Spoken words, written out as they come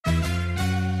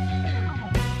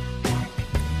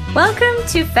Welcome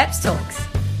to FEPS Talks,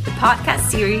 the podcast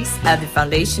series of the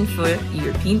Foundation for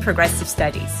European Progressive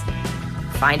Studies.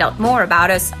 Find out more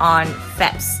about us on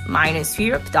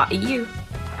feps-europe.eu.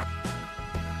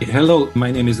 Hello,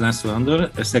 my name is László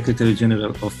Andor, Secretary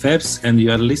General of FEPS, and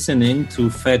you are listening to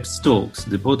FEPS Talks,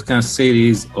 the podcast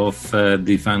series of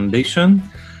the Foundation.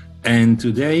 And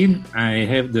today I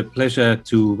have the pleasure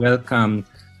to welcome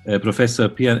Professor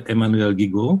Pierre-Emmanuel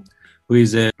Guigou, who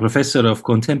is a professor of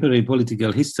contemporary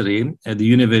political history at the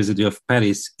University of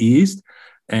Paris East,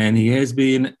 and he has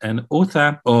been an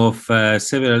author of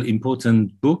several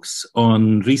important books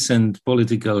on recent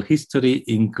political history,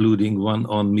 including one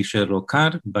on Michel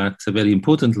Rocard, but very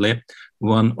importantly,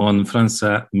 one on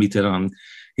François Mitterrand.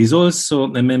 He's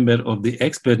also a member of the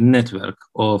expert network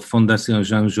of Fondation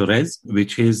Jean Jaurès,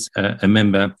 which is a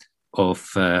member of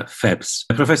FEPS.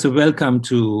 Professor, welcome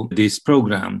to this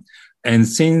program. And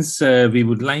since we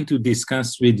would like to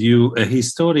discuss with you a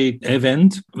historic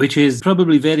event, which is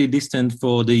probably very distant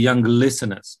for the young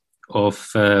listeners of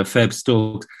FEPS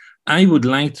Talk, I would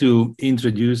like to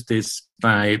introduce this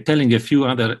by telling a few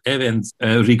other events,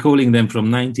 recalling them from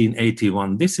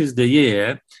 1981. This is the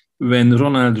year when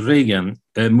Ronald Reagan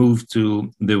moved to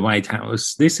the White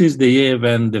House. This is the year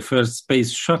when the first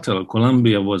space shuttle,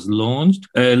 Columbia, was launched.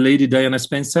 Lady Diana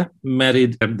Spencer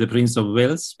married the Prince of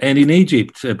Wales. And in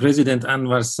Egypt, President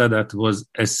Anwar Sadat was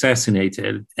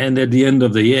assassinated. And at the end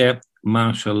of the year,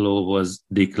 martial law was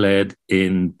declared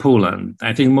in Poland.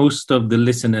 I think most of the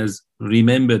listeners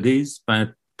remember this,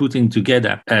 but putting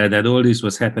together that all this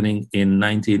was happening in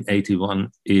 1981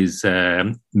 is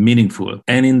meaningful.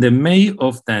 And in the May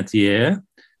of that year,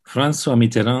 François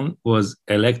Mitterrand was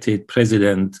elected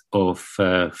president of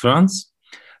France,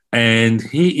 and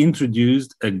he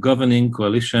introduced a governing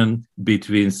coalition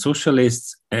between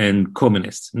socialists and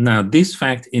communists. Now, this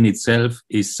fact in itself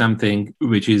is something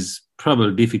which is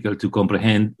probably difficult to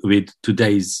comprehend with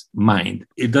today's mind.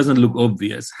 It doesn't look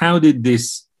obvious. How did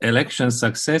this election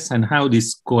success and how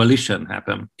this coalition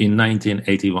happened in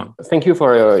 1981? Thank you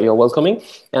for your welcoming.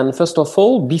 And first of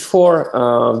all, before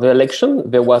the election,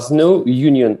 there was no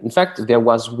union. In fact, there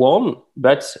was one,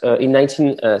 but in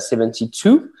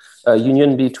 1972, a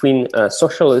union between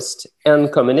socialists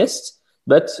and communists.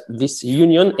 But this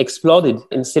union exploded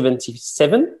in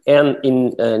 1977, and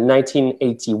in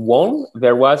 1981,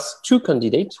 there was two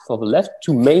candidates for the left,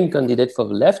 two main candidates for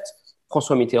the left,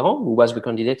 François Mitterrand, who was the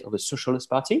candidate of the Socialist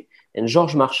Party, and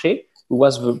Georges Marchais, who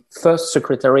was the first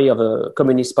secretary of the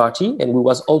Communist Party, and who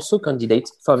was also candidate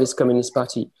for this Communist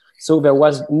Party. So there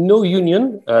was no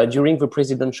union during the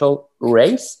presidential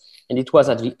race, and it was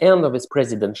at the end of this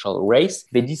presidential race,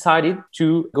 they decided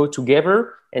to go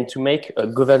together and to make a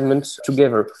government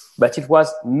together. But it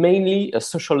was mainly a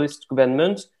socialist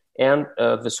government, and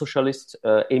the socialist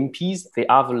MPs, they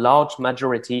have a large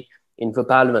majority in the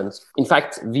parliament. In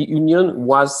fact, the union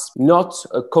was not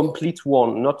a complete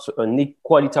one, not an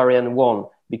equalitarian one,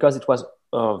 because it was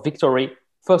a victory,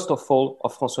 first of all,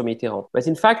 of François Mitterrand. But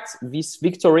in fact, this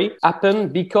victory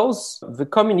happened because the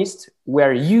communists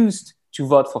were used to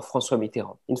vote for François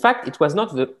Mitterrand. In fact, it was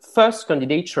not the first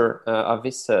candidature of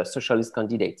this socialist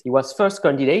candidate. He was first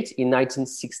candidate in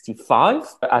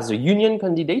 1965 as a union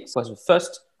candidate. It was the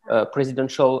first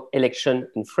presidential election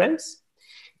in France.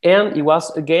 And he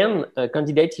was again a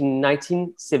candidate in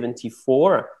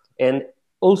 1974 and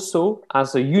also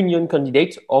as a union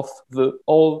candidate of the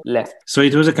all left. So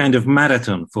it was a kind of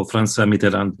marathon for François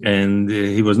Mitterrand, and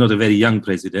he was not a very young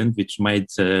president, which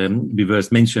might be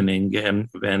worth mentioning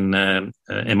when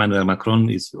Emmanuel Macron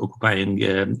is occupying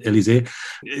Élysée.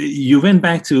 You went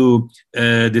back to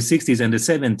the 60s and the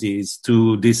 70s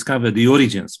to discover the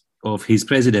origins of his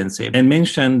presidency and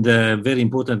mentioned very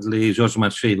importantly Georges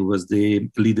Marchais, who was the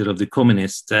leader of the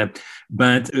communists.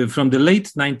 But from the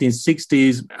late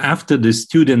 1960s, after the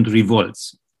student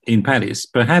revolts in Paris,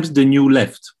 perhaps the New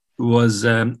Left was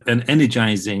an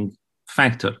energizing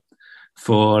factor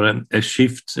for a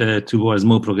shift towards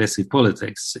more progressive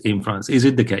politics in France. Is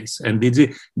it the case? And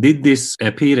did this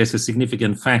appear as a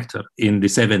significant factor in the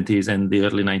 70s and the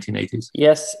early 1980s?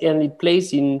 Yes, and it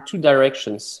plays in two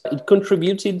directions. It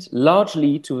contributed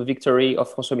largely to the victory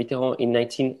of François Mitterrand in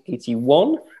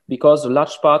 1981 because a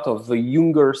large part of the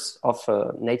youngers of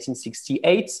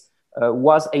 1968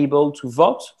 was able to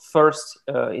vote first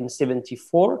in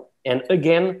 74 and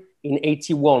again in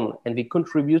 81, and they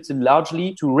contributed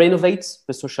largely to renovate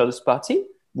the Socialist Party,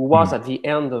 who was at the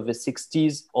end of the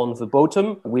 60s on the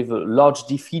bottom with a large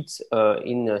defeat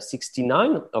in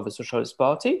 69 of the Socialist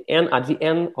Party. And at the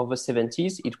end of the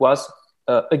 70s, it was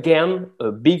again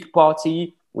a big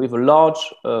party with a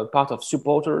large part of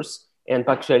supporters and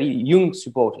particularly young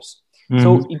supporters.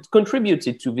 So it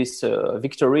contributed to this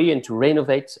victory and to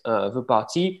renovate the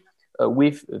party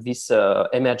with this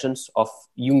emergence of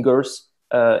Jungers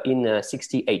in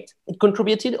 68. It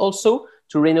contributed also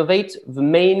to renovate the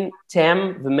main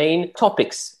theme, the main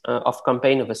topics of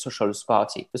campaign of the Socialist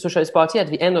Party. The Socialist Party at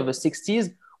the end of the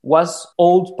 60s was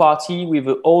old party with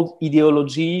an old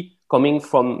ideology coming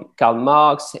from Karl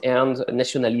Marx and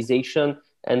nationalization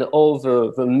and all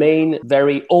the main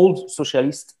very old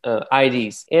socialist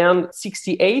ideas. And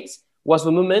 68 was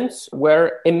the moment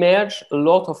where emerged a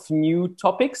lot of new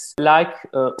topics like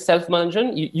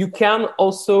self-management. You can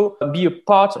also be a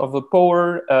part of the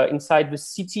power inside the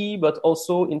city, but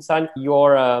also inside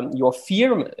your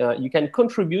firm. You can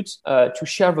contribute to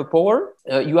share the power.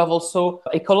 You have also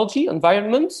ecology,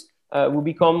 environment will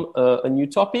become a new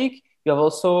topic. You have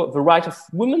also the right of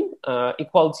women,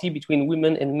 equality between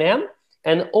women and men.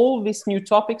 And all these new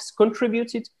topics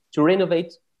contributed to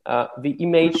renovate the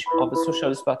image of the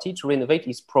Socialist Party, to renovate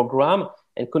its program,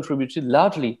 and contributed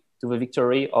largely to the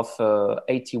victory of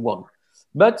 81.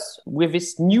 But with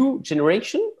this new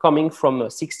generation coming from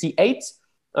 68,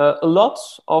 a lot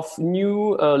of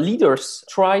new leaders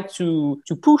tried to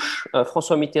push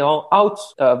François Mitterrand out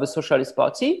of the Socialist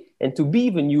Party and to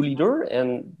be the new leader.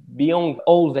 And beyond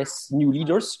all these new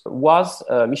leaders was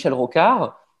Michel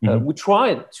Rocard, who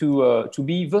tried to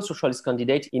be the socialist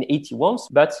candidate in 81,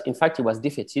 but in fact he was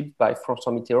defeated by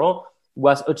François Mitterrand, who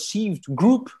was achieved to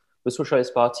group the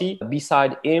Socialist Party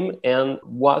beside him and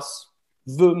was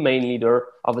the main leader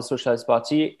of the Socialist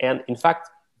Party and in fact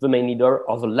the main leader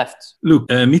of the left. Look,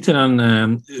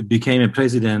 Mitterrand became a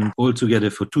president altogether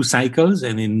for 2 cycles,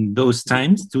 and in those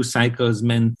times 2 cycles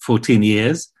meant 14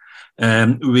 years,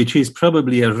 which is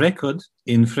probably a record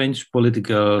in French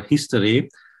political history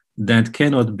that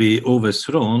cannot be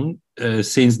overthrown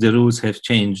since the rules have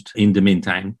changed in the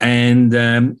meantime. And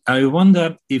I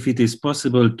wonder if it is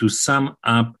possible to sum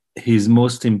up his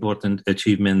most important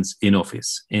achievements in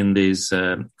office in these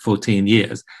 14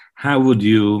 years. How would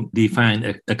you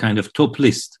define a kind of top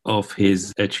list of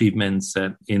his achievements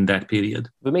in that period?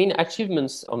 The main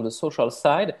achievements on the social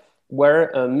side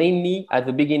were mainly at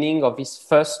the beginning of his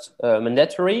first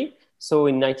mandatory. So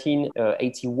in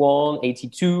 1981,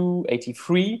 82,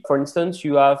 83, for instance,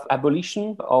 you have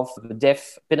abolition of the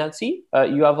death penalty.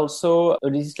 You have also a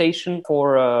legislation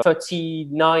for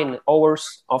 39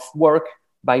 hours of work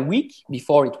by week.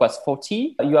 Before it was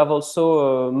 40. You have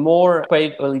also more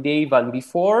paid holiday than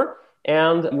before.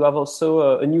 And you have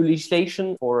also a new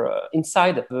legislation for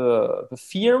inside the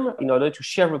firm in order to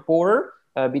share the power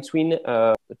between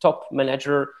the top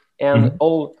manager and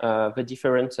all the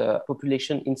different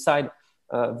population inside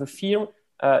the firm.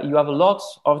 You have a lot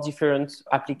of different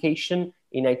applications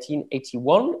in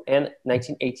 1981 and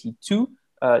 1982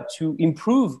 to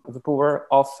improve the power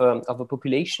of the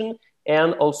population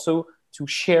and also to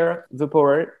share the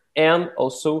power and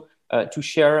also to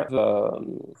share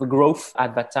the growth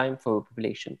at that time for the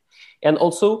population. And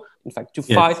also, in fact, to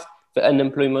fight the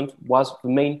unemployment was the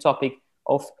main topic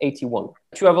of 81.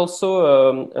 You have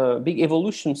also big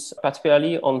evolutions,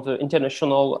 particularly on the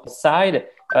international side.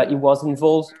 He was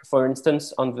involved, for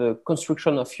instance, on the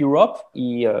construction of Europe.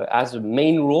 He has a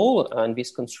main role in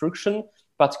this construction,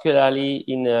 particularly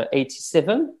in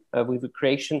 87 with the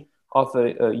creation of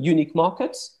a unique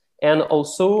market, and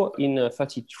also in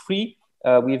 33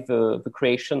 with the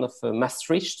creation of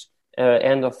Maastricht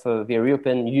and of the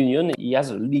European Union. He has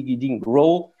a leading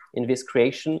role in this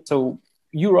creation. So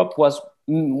Europe was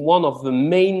one of the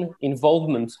main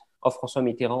involvements of François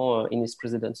Mitterrand in his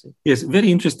presidency. Yes,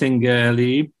 very interesting,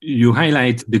 Lee. You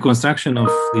highlight the construction of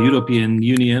the European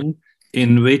Union,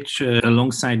 in which,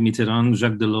 alongside Mitterrand,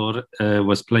 Jacques Delors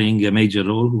was playing a major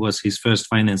role, who was his first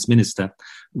finance minister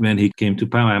when he came to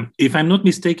power. If I'm not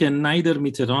mistaken, neither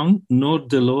Mitterrand nor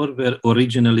Delors were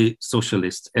originally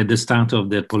socialists at the start of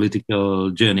their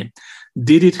political journey.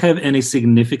 Did it have any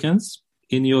significance,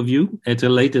 in your view, at a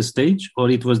later stage, or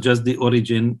it was just the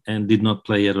origin and did not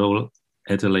play a role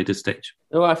at a later stage?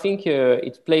 No, I think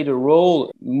it played a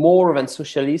role more than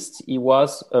socialist. He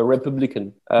was a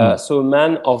Republican. So a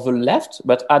man of the left,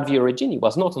 but at the origin, he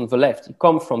was not on the left. He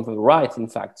come from the right, in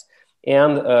fact.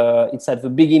 And it's at the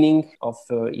beginning of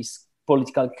his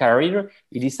political career,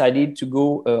 he decided to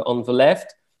go on the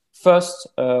left, first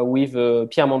with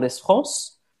Pierre Mendès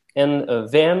France, and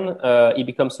then he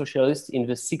became socialist in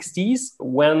the 60s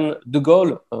when De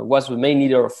Gaulle was the main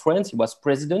leader of France. He was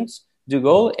president, De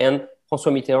Gaulle, and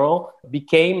François Mitterrand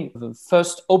became the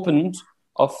first opponent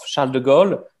of Charles de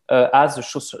Gaulle as a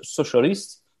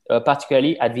socialist,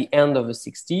 particularly at the end of the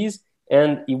 60s.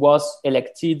 And he was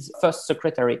elected first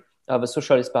secretary of the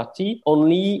Socialist Party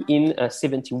only in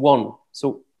 71.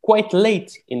 So quite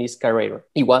late in his career.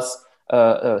 He was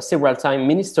several times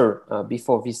minister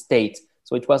before this date.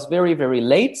 So it was very, very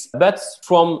late. But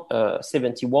from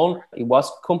 71, he was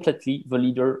completely the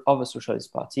leader of the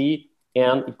Socialist Party,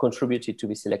 and it contributed to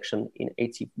this election in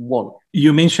 81.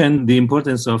 You mentioned the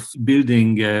importance of building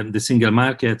the single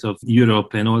market of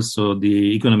Europe and also the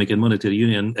economic and monetary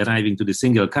union arriving to the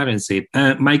single currency.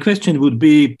 My question would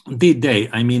be, did they,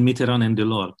 Mitterrand and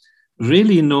Delors,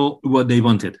 really know what they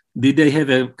wanted? Did they have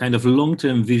a kind of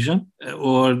long-term vision,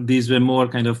 or these were more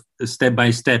kind of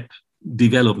step-by-step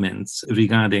developments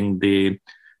regarding the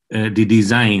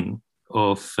design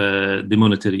of the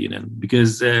monetary union?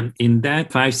 Because in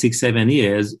that 5, 6, 7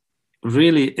 years,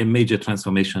 really a major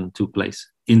transformation took place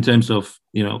in terms of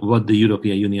what the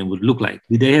European Union would look like.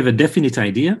 Did they have a definite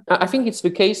idea? I think it's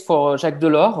the case for Jacques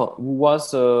Delors, who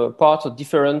was part of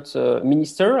different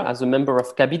minister as a member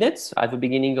of cabinet at the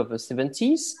beginning of the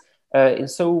 70s. And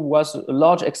so was a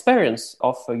large experience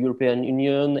of European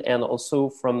Union and also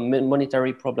from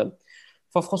monetary problem.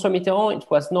 For François Mitterrand, it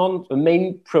was not a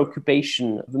main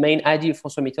preoccupation. The main idea of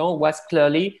François Mitterrand was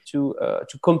clearly to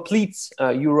complete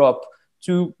Europe,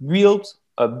 to build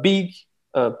a big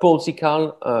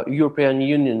political European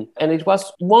Union. And it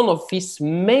was one of his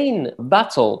main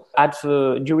battle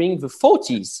during the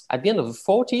 40s. At the end of the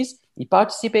 40s, he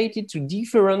participated to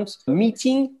different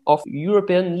meetings of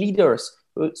European leaders.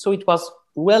 So it was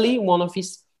really one of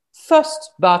his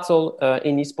first battle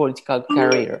in his political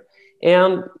career.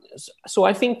 And so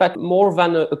I think that more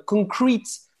than a concrete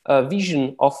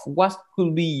vision of what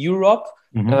could be Europe,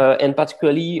 and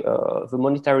particularly the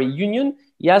monetary union,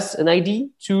 he has an idea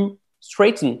to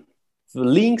straighten the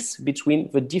links between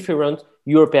the different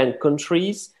European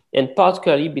countries, and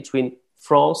particularly between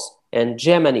France and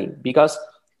Germany, because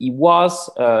he was,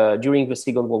 during the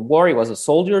Second World War, he was a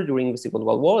soldier during the Second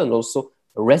World War and also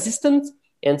a resistant.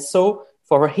 And so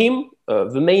for him,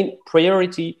 the main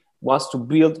priority was to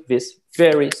build this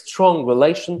very strong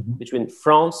relation between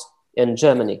France and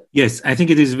Germany. Yes, I think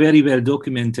it is very well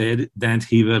documented that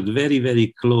he worked very,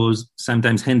 very close,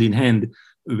 sometimes hand in hand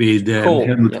with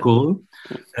Helmut Kohl.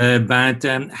 But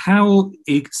how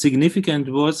significant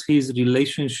was his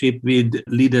relationship with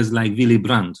leaders like Willy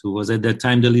Brandt, who was at that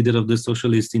time the leader of the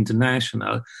Socialist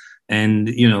International, and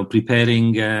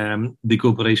preparing the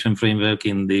cooperation framework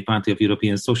in the Party of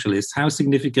European Socialists? How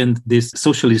significant this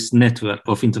socialist network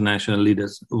of international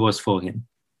leaders was for him?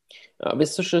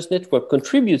 This socialist network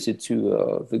contributed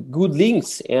to the good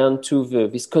links and to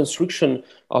this construction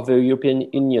of the European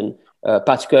Union,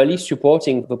 particularly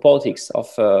supporting the politics of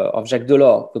Jacques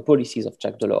Delors, the policies of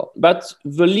Jacques Delors. But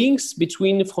the links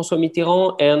between François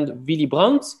Mitterrand and Willy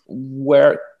Brandt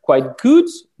were quite good,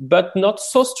 but not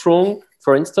so strong,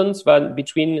 for instance, than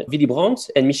between Willy Brandt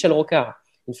and Michel Rocard.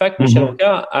 In fact, Michel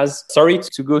Rocard has, sorry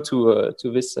to go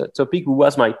to this topic, who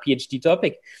was my PhD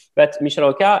topic, but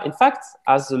Michel Rocard, in fact,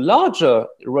 has a larger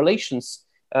relations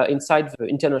inside the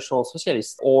International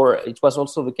Socialists. Or it was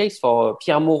also the case for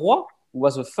Pierre Mauroy, who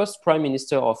was the first prime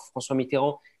minister of François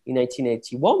Mitterrand in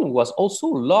 1981, who was also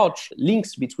large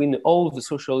links between all the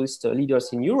socialist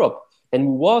leaders in Europe, and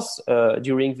who was,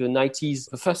 during the 90s,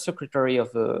 the first secretary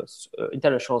of the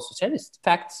International Socialists. In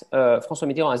fact, François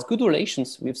Mitterrand has good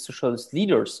relations with socialist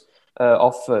leaders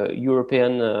of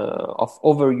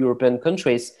other European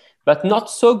countries, but not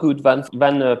so good than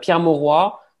Pierre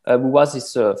Mauroy, who was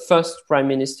his first prime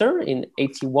minister in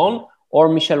 81, or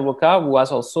Michel Rocard, who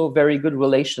has also very good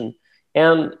relation.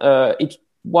 And it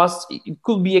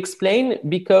could be explained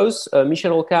because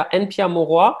Michel Rocard and Pierre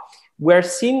Mauroy were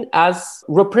seen as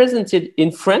represented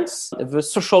in France the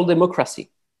social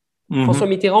democracy. François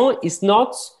Mitterrand is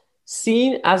not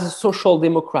seen as a social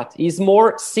democrat. He's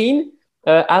more seen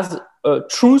as a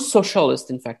true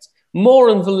socialist, in fact, more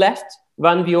on the left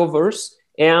than the others.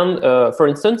 And for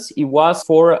instance, he was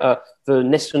for the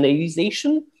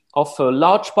nationalization of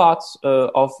large parts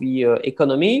of the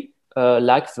economy,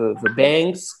 like the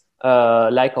banks,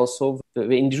 like also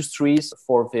the industries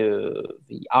for the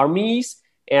armies,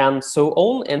 and so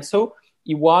on. And so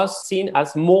he was seen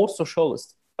as more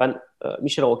socialist than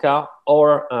Michel Rocard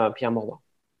or Pierre Mauroy.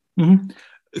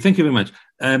 Thank you very much.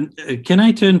 Can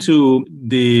I turn to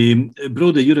the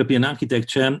broader European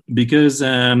architecture? Because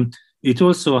it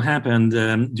also happened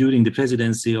during the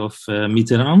presidency of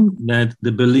Mitterrand that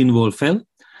the Berlin Wall fell,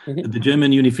 the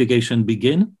German unification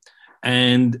began,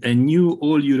 and a new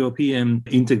all-European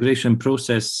integration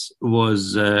process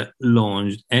was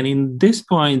launched. And in this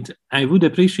point, I would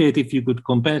appreciate if you could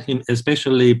compare him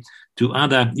especially to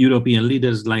other European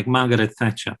leaders like Margaret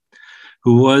Thatcher,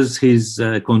 who was his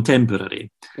contemporary.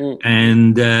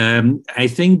 And I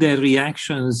think their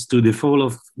reactions to the fall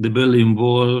of the Berlin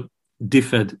Wall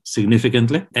differed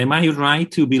significantly. Am I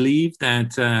right to believe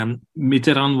that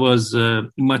Mitterrand was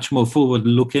much more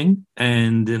forward-looking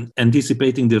and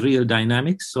anticipating the real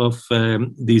dynamics of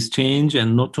this change,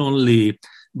 and not only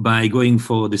by going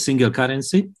for the single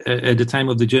currency at the time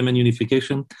of the German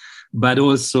unification, but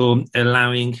also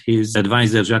allowing his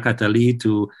advisor Jacques Attali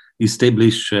to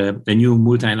establish a new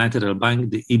multilateral bank,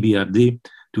 the EBRD,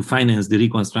 to finance the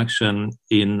reconstruction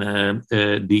in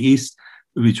the East,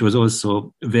 which was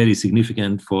also very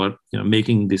significant for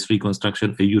making this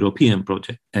reconstruction a European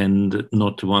project and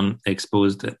not one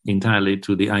exposed entirely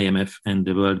to the IMF and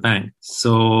the World Bank.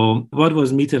 So what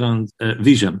was Mitterrand's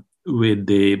vision with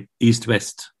the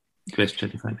East-West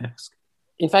question, if I may ask?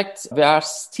 In fact, there are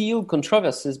still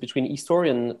controversies between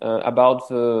historians about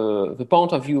the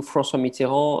point of view of François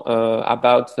Mitterrand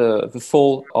about the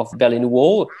fall of the Berlin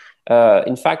Wall.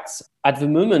 In fact, at the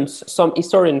moment, some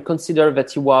historians consider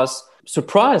that he was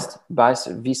surprised by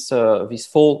this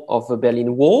fall of the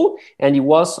Berlin Wall, and he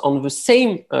was on the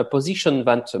same position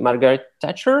that Margaret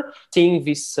Thatcher, seeing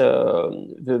this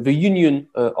the union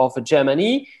of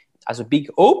Germany as a big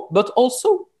hope, but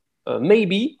also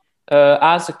maybe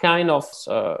as a kind of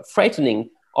threatening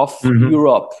of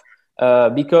Europe,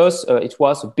 because it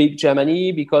was a big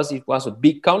Germany, because it was a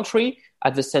big country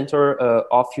at the center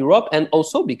of Europe, and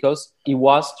also because it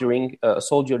was during a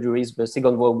soldier during the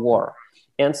Second World War.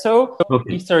 And so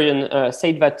historians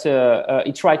say that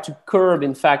he tried to curb,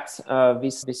 in fact,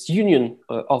 this union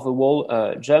of the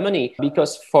whole Germany,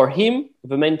 because for him,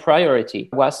 the main priority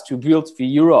was to build the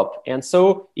Europe. And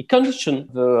so he conditioned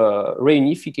the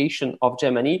reunification of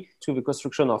Germany to the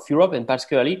construction of Europe, and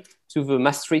particularly to the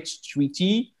Maastricht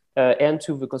Treaty and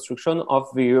to the construction of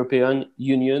the European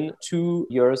Union 2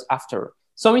 years after.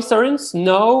 Some historians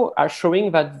now are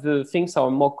showing that the things are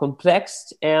more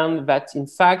complex and that, in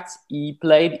fact, he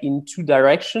played in two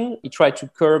directions. He tried to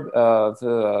curb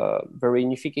the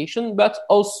reunification, but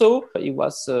also he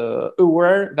was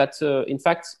aware that, in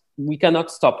fact, we cannot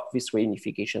stop this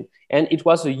reunification. And it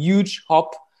was a huge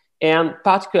hope, and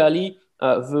particularly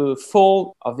the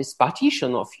fall of this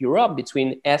partition of Europe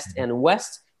between East and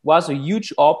West was a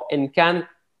huge hope and can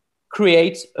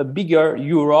create a bigger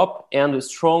Europe and a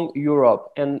strong Europe.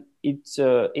 And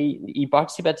he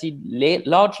participated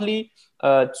largely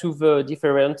to the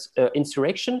different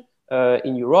insurrection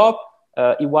in Europe.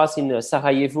 He was in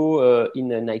Sarajevo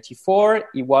in 94.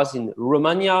 He was in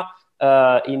Romania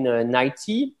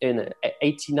in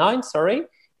 89, sorry.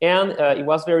 And he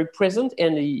was very present.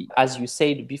 And he, as you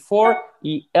said before,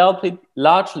 he helped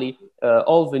largely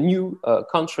all the new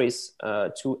countries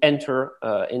to enter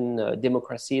in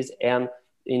democracies and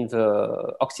in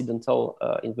the Occidental,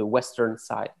 in the Western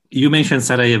side. You mentioned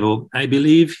Sarajevo. I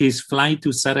believe his flight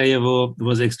to Sarajevo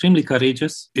was extremely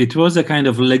courageous. It was a kind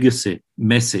of legacy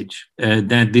message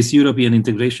that this European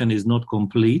integration is not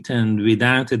complete, and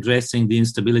without addressing the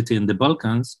instability in the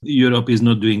Balkans, Europe is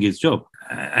not doing its job.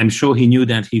 I'm sure he knew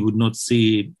that he would not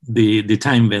see the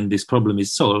time when this problem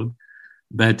is solved,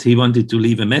 but he wanted to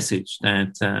leave a message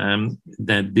that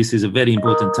that this is a very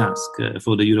important task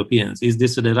for the Europeans. Is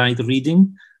this the right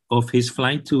reading of his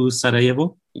flight to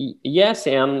Sarajevo? Yes,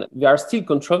 and there are still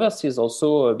controversies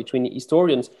also between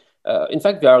historians. In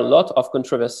fact, there are a lot of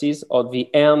controversies at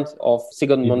the end of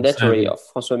second mandatory of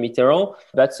François Mitterrand,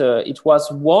 but it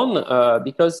was won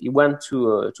because he went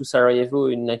to Sarajevo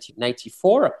in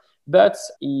 1994, but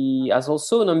he has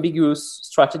also an ambiguous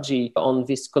strategy on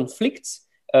this conflict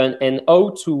and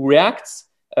how to react.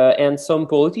 And some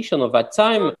politicians of that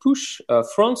time push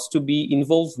France to be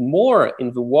involved more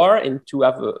in the war and to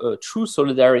have a true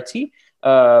solidarity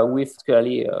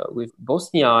with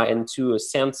Bosnia and to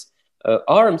send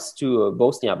arms to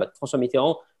Bosnia. But François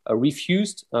Mitterrand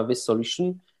refused this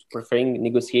solution, preferring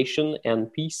negotiation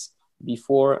and peace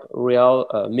before real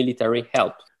military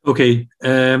help. Okay,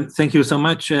 thank you so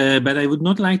much. But I would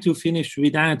not like to finish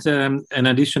without an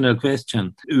additional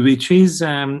question, which is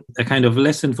a kind of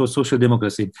lesson for social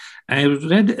democracy. I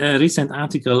read a recent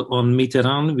article on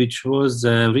Mitterrand, which was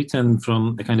written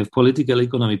from a kind of political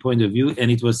economy point of view, and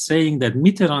it was saying that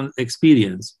Mitterrand's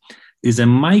experience is a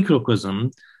microcosm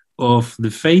of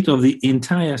the fate of the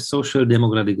entire social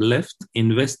democratic left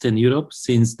in Western Europe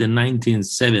since the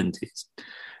 1970s.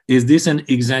 Is this an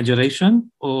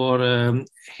exaggeration, or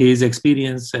his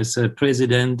experience as a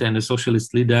president and a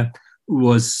socialist leader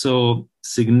was so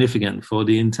significant for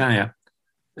the entire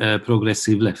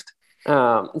progressive left?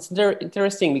 It's very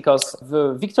interesting because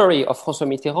the victory of François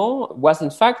Mitterrand was in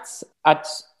fact at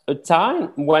a time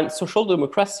when social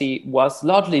democracy was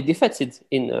largely defeated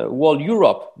in world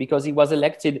Europe, because he was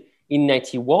elected in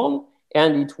 91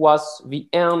 and it was the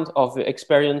end of the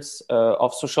experience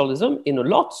of socialism in a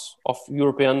lot of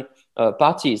European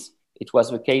parties. It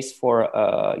was the case for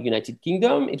United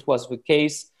Kingdom. It was the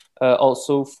case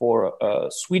also for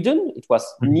Sweden. It was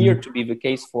near to be the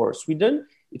case for Sweden.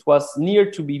 It was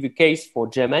near to be the case for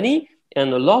Germany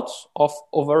and a lot of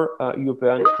other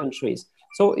European countries.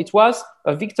 So it was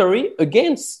a victory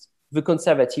against the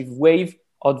conservative wave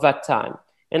at that time.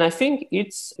 And I think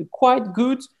it's a quite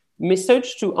good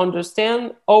message to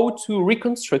understand how to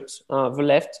reconstruct the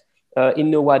left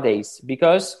in nowadays,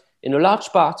 because in a large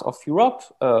part of Europe,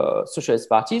 socialist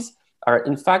parties are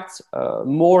in fact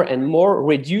more and more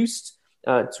reduced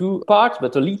to part,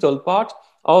 but a little part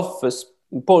of the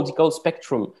political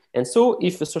spectrum. And so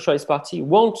if the Socialist Party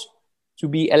wants to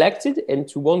be elected and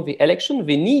to win the election,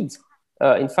 they need,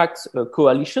 in fact, a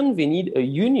coalition, they need a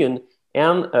union.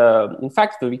 And in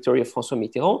fact, the victory of François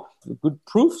Mitterrand, good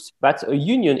proofs that a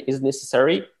union is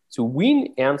necessary to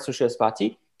win, and Socialist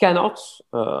Party cannot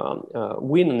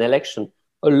win an election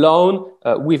alone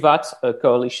without a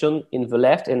coalition in the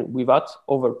left and without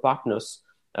other partners.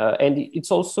 And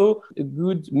it's also a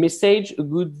good message, a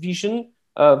good vision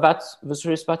that the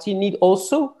Socialist Party need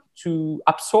also to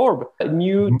absorb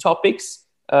new topics,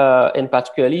 and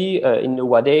particularly in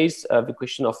nowadays, the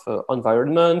question of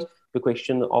environment, the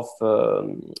question of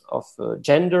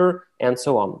gender, and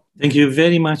so on. Thank you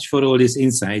very much for all this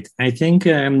insight. I think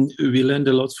we learned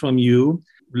a lot from you,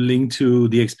 linked to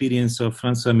the experience of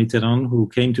François Mitterrand, who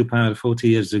came to power 40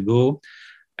 years ago.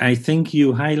 I think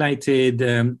you highlighted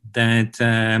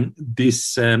that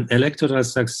this electoral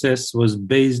success was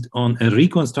based on a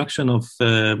reconstruction of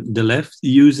the left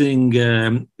using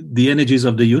the energies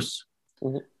of the youth,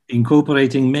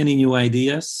 incorporating many new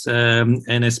ideas,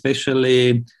 and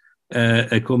especially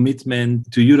a commitment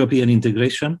to European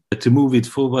integration, to move it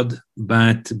forward,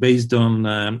 but based on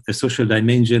a social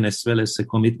dimension as well as a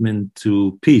commitment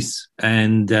to peace.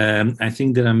 And I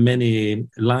think there are many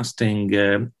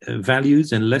lasting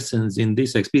values and lessons in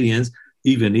this experience,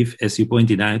 even if, as you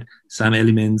pointed out, some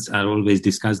elements are always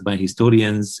discussed by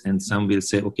historians and some will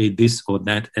say, okay, this or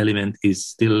that element is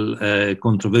still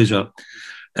controversial.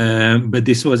 But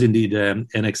this was indeed an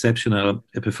exceptional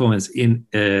performance in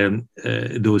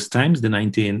those times, the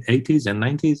 1980s and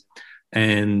 90s.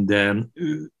 And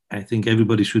I think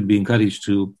everybody should be encouraged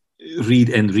to read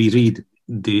and reread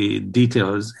the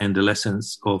details and the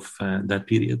lessons of that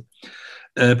period.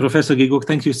 Professor Guigauc,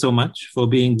 thank you so much for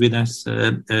being with us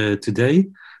today.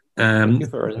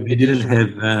 We didn't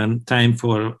have time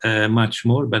for much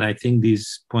more, but I think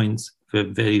these points were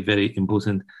very, very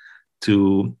important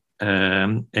to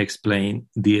explain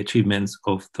the achievements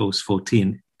of those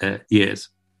 14 years.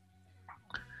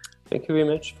 Thank you very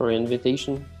much for your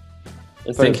invitation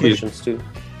and for your questions too.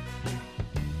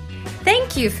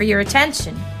 Thank you for your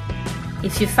attention.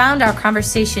 If you found our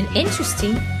conversation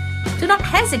interesting, do not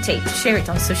hesitate to share it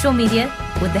on social media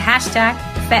with the hashtag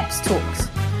FEPSTalks.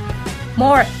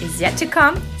 More is yet to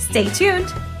come. Stay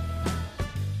tuned.